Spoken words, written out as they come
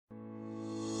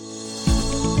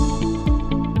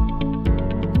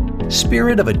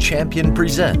Spirit of a Champion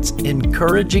presents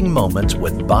Encouraging Moments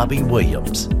with Bobby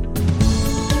Williams.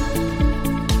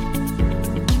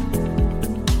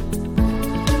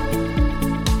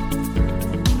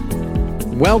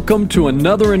 Welcome to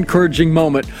another encouraging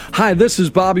moment. Hi, this is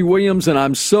Bobby Williams, and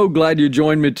I'm so glad you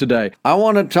joined me today. I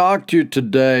want to talk to you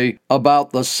today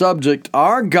about the subject,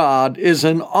 Our God is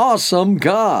an Awesome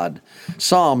God.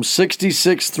 Psalm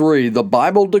 66:3, the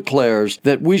Bible declares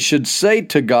that we should say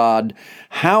to God,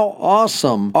 "How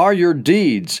awesome are your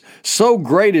deeds! So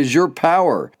great is your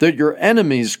power that your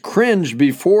enemies cringe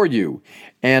before you."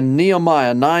 And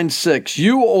Nehemiah 9:6,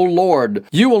 "You, O Lord,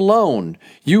 you alone,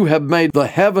 you have made the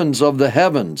heavens of the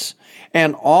heavens,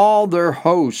 and all their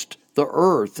host, the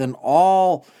earth, and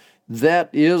all that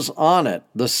is on it,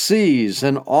 the seas,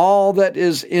 and all that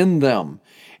is in them.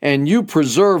 And you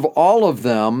preserve all of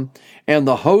them, and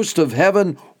the host of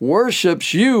heaven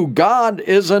worships you." God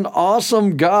is an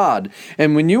awesome God.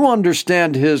 And when you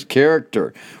understand His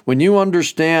character, when you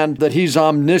understand that He's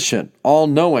omniscient,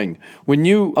 all-knowing, when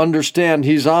you understand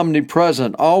He's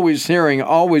omnipresent, always hearing,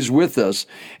 always with us,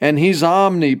 and He's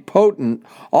omnipotent,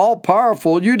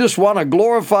 all-powerful, you just want to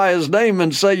glorify His name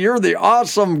and say, "You're the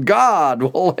awesome God."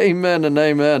 Well, amen and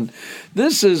amen.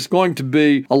 This is going to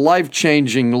be a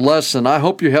life-changing lesson. I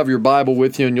hope you have your Bible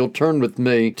with you and you'll turn with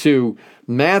me to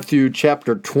Matthew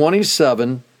chapter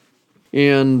 27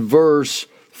 in verse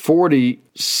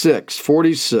 46.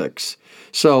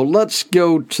 So let's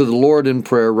go to the Lord in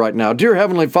prayer right now. Dear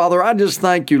Heavenly Father, I just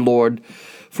thank you, Lord,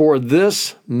 for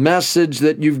this message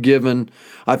that you've given.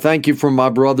 I thank you for my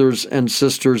brothers and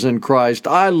sisters in Christ.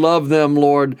 I love them,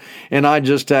 Lord, and I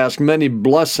just ask many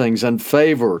blessings and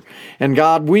favor. And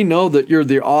God, we know that you're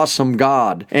the awesome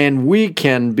God, and we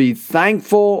can be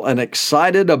thankful and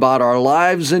excited about our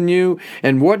lives in you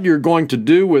and what you're going to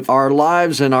do with our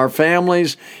lives and our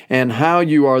families and how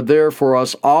you are there for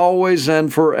us always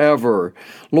and forever.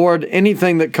 Lord,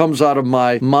 anything that comes out of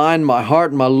my mind, my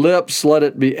heart, my lips, let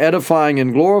it be edifying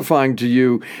and glorifying to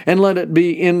you, and let it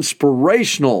be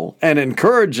inspirational and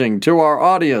encouraging to our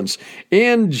audience.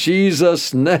 In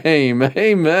Jesus' name,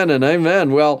 amen and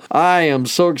amen. Well, I am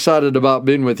so excited about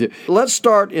being with you. Let's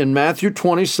start in Matthew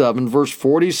 27, verse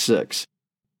 46.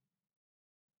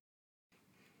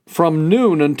 From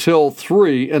noon until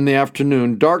 3 in the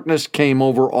afternoon, darkness came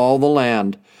over all the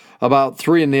land. About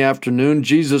 3 in the afternoon,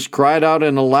 Jesus cried out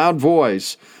in a loud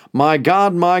voice, my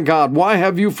God, why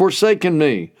have you forsaken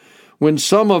me?" When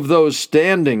some of those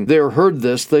standing there heard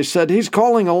this, they said, "He's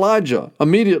calling Elijah."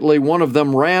 Immediately one of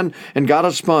them ran and got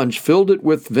a sponge, filled it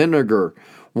with vinegar,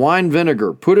 wine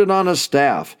vinegar, put it on a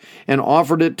staff, and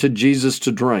offered it to Jesus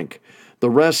to drink. The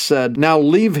rest said, "Now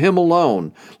leave him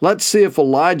alone. Let's see if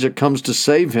Elijah comes to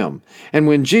save him." And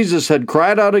when Jesus had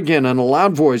cried out again in a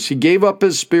loud voice, he gave up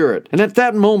his spirit. And at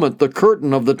that moment the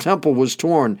curtain of the temple was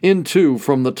torn in two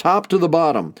from the top to the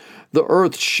bottom. The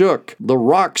earth shook, the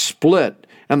rocks split,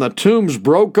 and the tombs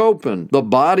broke open. The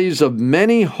bodies of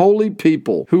many holy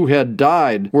people who had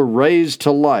died were raised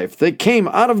to life. They came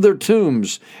out of their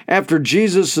tombs after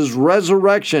Jesus'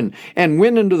 resurrection and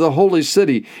went into the holy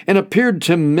city and appeared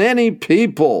to many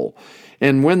people.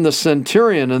 And when the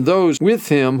centurion and those with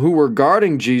him who were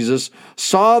guarding Jesus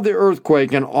saw the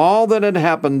earthquake and all that had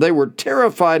happened, they were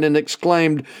terrified and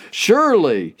exclaimed,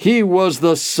 "Surely he was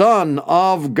the Son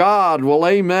of God." Well,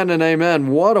 amen and amen.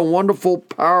 What a wonderful,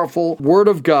 powerful word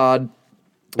of God.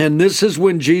 And this is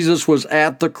when Jesus was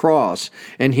at the cross,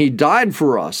 and he died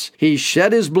for us. He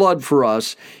shed his blood for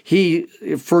us. He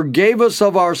forgave us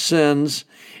of our sins,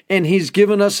 and he's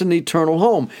given us an eternal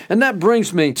home. And that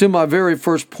brings me to my very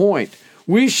first point.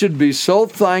 We should be so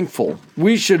thankful.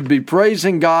 We should be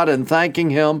praising God and thanking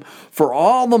Him for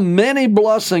all the many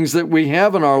blessings that we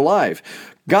have in our life.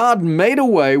 God made a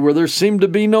way where there seemed to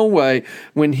be no way.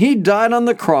 When He died on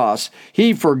the cross,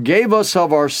 He forgave us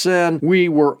of our sin. We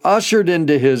were ushered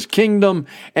into His kingdom,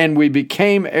 and we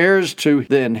became heirs to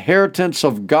the inheritance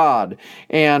of God.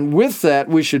 And with that,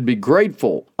 we should be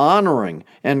grateful, honoring,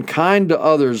 and kind to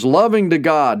others, loving to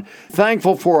God,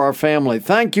 thankful for our family.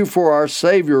 Thank you for our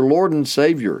Savior, Lord and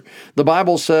Savior. The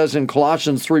Bible says in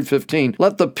Colossians 3:15,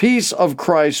 "Let the peace of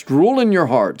Christ rule in your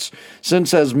hearts,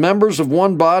 since as members of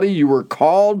one body you were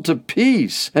called to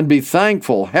peace, and be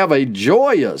thankful. Have a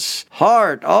joyous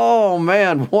heart." Oh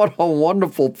man, what a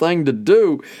wonderful thing to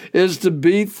do is to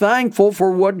be thankful for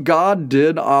what God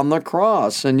did on the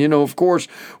cross. And of course,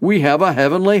 we have a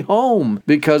heavenly home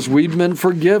because we've been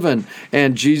forgiven.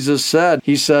 And Jesus said,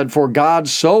 He said, "For God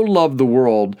so loved the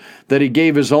world that He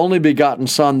gave His only begotten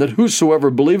Son, that whosoever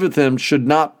believeth Him should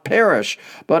not perish,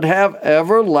 but have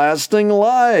everlasting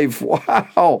life."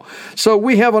 Wow. So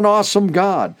we have an awesome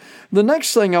God. The next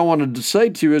next thing I wanted to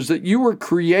say to you is that you were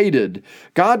created.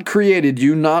 God created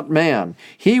you, not man.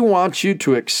 He wants you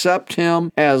to accept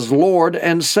Him as Lord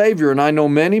and Savior. And I know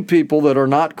many people that are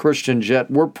not Christians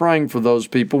yet. We're praying for those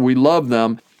people. We love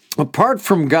them. Apart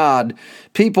from God,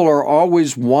 people are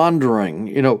always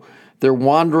wandering. They're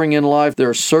wandering in life.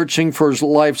 They're searching for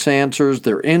life's answers.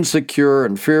 They're insecure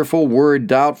and fearful, worried,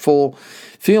 doubtful,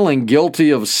 feeling guilty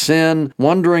of sin,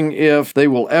 wondering if they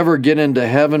will ever get into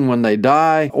heaven when they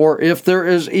die, or if there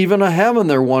is even a heaven,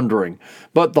 they're wondering.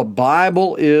 But the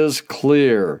Bible is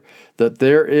clear that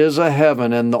there is a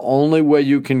heaven, and the only way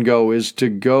you can go is to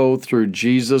go through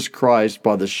Jesus Christ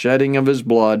by the shedding of His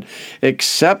blood.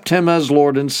 Accept Him as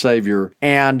Lord and Savior,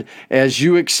 and as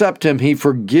you accept Him, He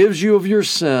forgives you of your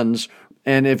sins.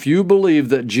 And if you believe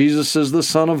that Jesus is the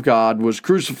Son of God, was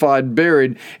crucified,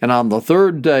 buried, and on the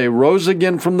third day rose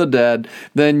again from the dead,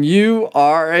 then you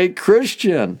are a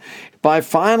Christian. By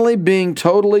finally being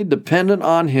totally dependent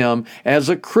on Him as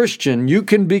a Christian, you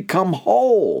can become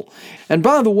whole. And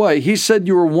by the way, He said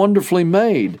you were wonderfully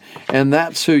made, and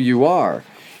that's who you are.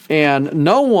 And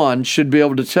no one should be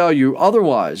able to tell you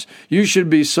otherwise. You should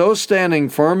be so standing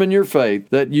firm in your faith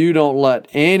that you don't let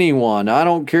anyone, I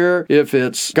don't care if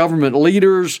it's government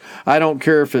leaders, I don't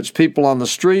care if it's people on the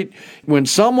street, when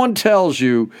someone tells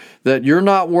you that you're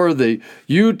not worthy,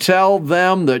 you tell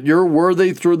them that you're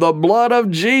worthy through the blood of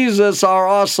Jesus, our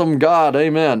awesome God.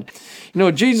 Amen.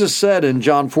 Jesus said in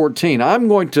John 14, I'm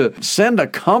going to send a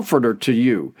comforter to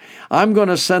you. I'm going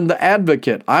to send the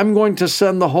advocate. I'm going to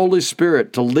send the Holy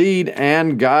Spirit to lead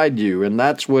and guide you. And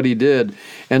that's what He did.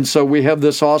 And so we have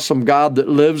this awesome God that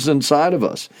lives inside of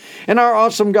us. And our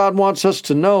awesome God wants us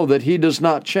to know that He does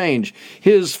not change.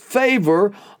 His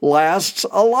favor lasts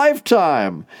a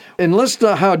lifetime. And listen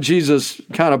to how Jesus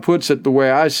kind of puts it the way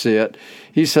I see it.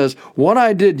 He says, what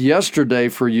I did yesterday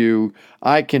for you,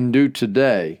 I can do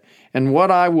today. And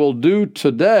what I will do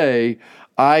today,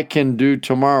 I can do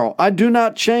tomorrow. I do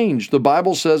not change. The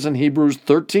Bible says in Hebrews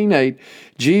 13:8,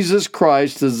 Jesus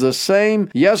Christ is the same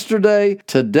yesterday,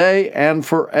 today, and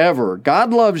forever.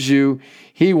 God loves you.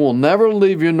 He will never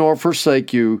leave you nor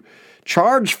forsake you.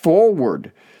 Charge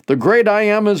forward. The great I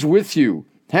Am is with you.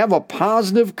 Have a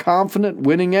positive, confident,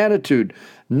 winning attitude.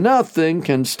 Nothing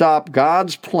can stop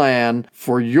God's plan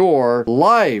for your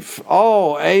life.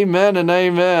 Oh, amen and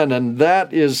amen. And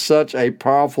that is such a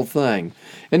powerful thing.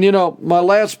 And my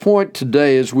last point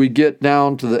today as we get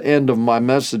down to the end of my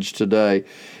message today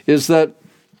is that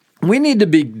we need to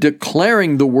be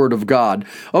declaring the Word of God.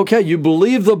 Okay, you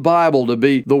believe the Bible to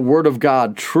be the Word of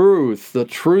God, truth, the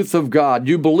truth of God.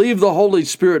 You believe the Holy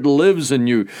Spirit lives in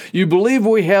you. You believe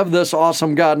we have this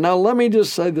awesome God. Now, let me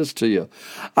just say this to you.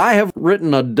 I have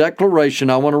written a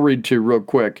declaration I want to read to you real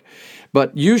quick.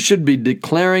 But you should be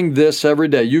declaring this every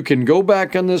day. You can go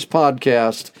back on this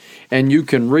podcast and you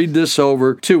can read this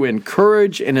over to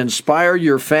encourage and inspire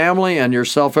your family and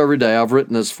yourself every day. I've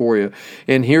written this for you,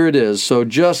 and here it is. So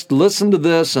just listen to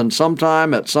this, and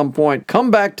sometime at some point,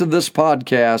 come back to this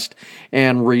podcast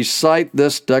and recite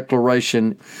this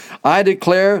declaration. I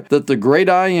declare that the great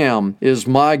I Am is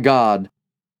my God.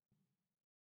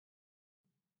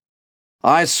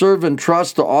 I serve and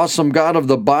trust the awesome God of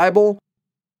the Bible.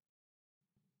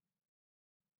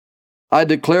 I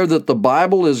declare that the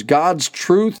Bible is God's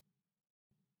truth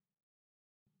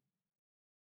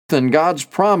and God's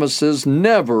promises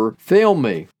never fail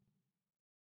me.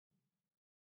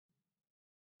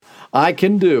 I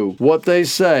can do what they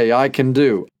say I can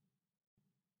do.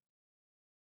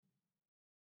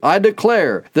 I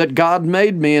declare that God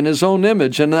made me in His own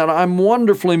image and that I'm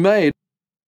wonderfully made.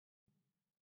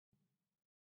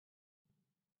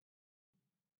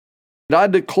 I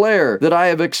declare that I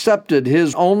have accepted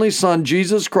His only Son,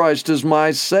 Jesus Christ, as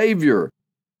my Savior.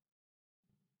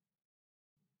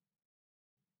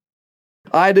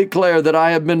 I declare that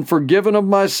I have been forgiven of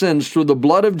my sins through the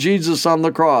blood of Jesus on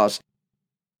the cross.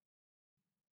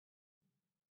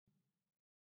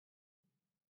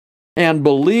 And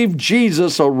believe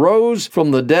Jesus arose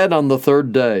from the dead on the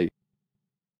third day.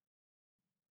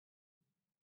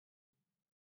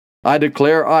 I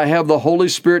declare I have the Holy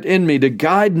Spirit in me to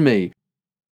guide me.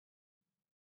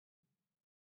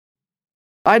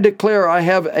 I declare I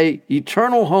have an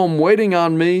eternal home waiting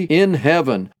on me in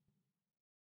heaven.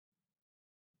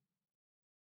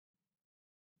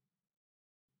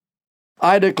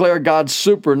 I declare God's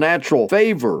supernatural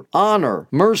favor, honor,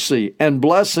 mercy, and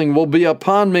blessing will be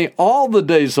upon me all the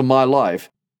days of my life.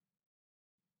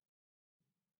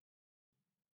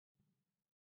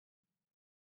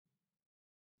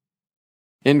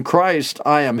 In Christ,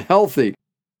 I am healthy.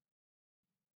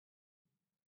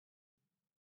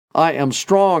 I am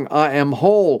strong, I am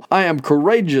whole, I am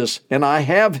courageous, and I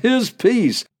have His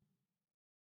peace.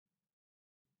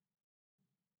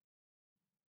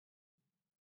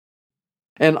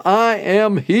 And I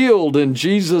am healed in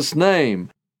Jesus' name.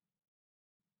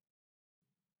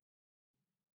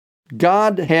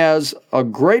 God has a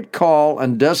great call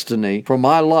and destiny for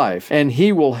my life, and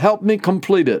He will help me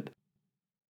complete it.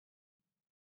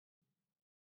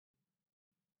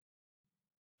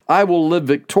 I will live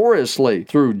victoriously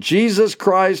through Jesus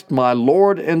Christ, my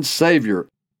Lord and Savior.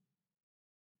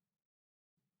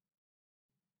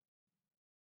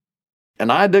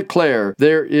 And I declare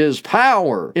there is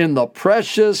power in the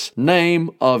precious name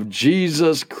of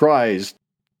Jesus Christ.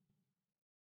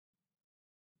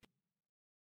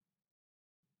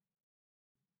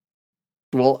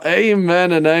 Well,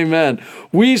 amen and amen.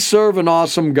 We serve an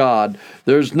awesome God.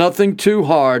 There's nothing too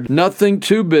hard, nothing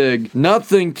too big,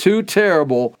 nothing too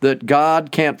terrible that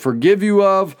God can't forgive you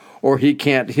of, or He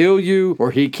can't heal you,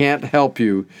 or He can't help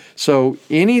you. So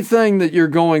anything that you're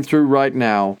going through right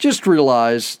now, just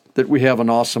realize that we have an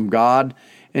awesome God,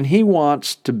 and He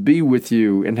wants to be with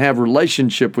you and have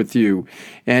relationship with you,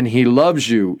 and He loves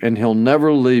you, and He'll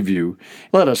never leave you.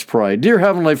 Let us pray. Dear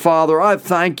Heavenly Father, I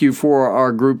thank You for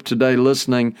our group today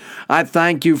listening. I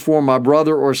thank You for my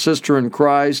brother or sister in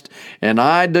Christ, and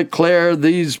I declare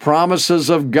these promises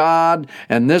of God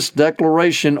and this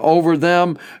declaration over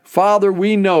them. Father,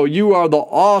 we know You are the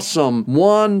awesome,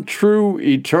 one true,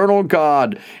 eternal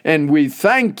God, and we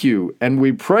thank You, and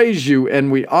we praise You,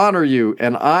 and we honor You,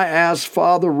 and I ask,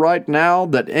 Father, right now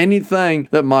that anything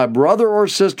that my brother or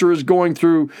sister is going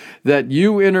through, that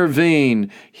You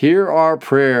intervene. Hear our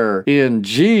prayer in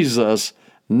Jesus'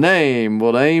 name.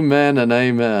 Well, amen and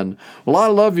amen. Well, I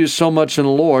love you so much in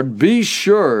the Lord. Be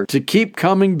sure to keep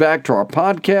coming back to our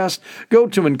podcast. Go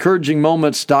to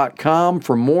encouragingmoments.com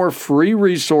for more free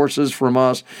resources from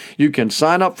us. You can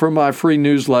sign up for my free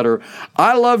newsletter.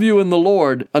 I love you in the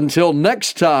Lord. Until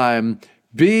next time,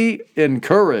 be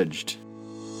encouraged.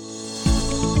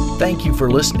 Thank you for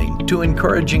listening to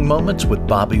Encouraging Moments with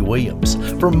Bobby Williams.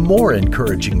 For more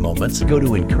encouraging moments, go to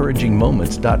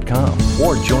encouragingmoments.com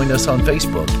or join us on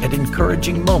Facebook at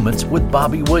Encouraging Moments with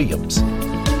Bobby Williams.